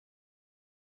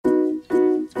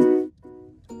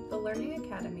Learning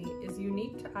Academy is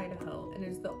unique to Idaho and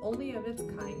is the only of its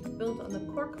kind built on the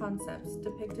core concepts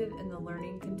depicted in the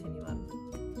learning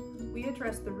continuum. We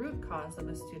address the root cause of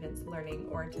a student's learning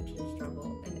or attention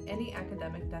struggle and any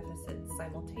academic deficits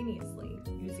simultaneously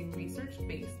using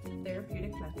research-based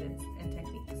therapeutic methods and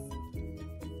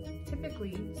techniques.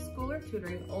 Typically, school or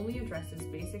tutoring only addresses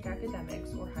basic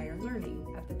academics or higher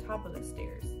learning at the top of the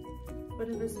stairs. But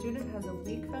if a student has a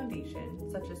weak foundation,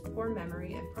 such as poor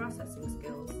memory and processing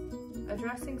skills,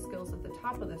 addressing skills at the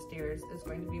top of the stairs is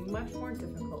going to be much more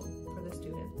difficult for the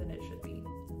student than it should be.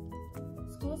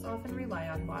 Schools often rely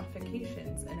on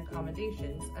modifications and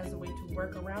accommodations as a way to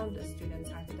work around a student's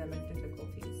academic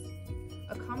difficulties.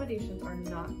 Accommodations are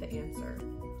not the answer.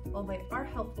 While they are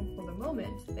helpful for the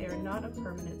moment, they are not a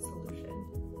permanent solution.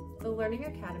 The Learning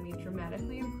Academy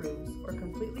dramatically improves or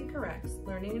completely corrects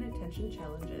learning and attention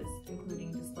challenges,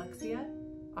 including dyslexia,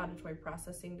 auditory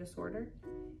processing disorder,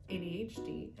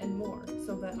 ADHD, and more,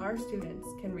 so that our students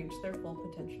can reach their full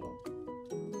potential.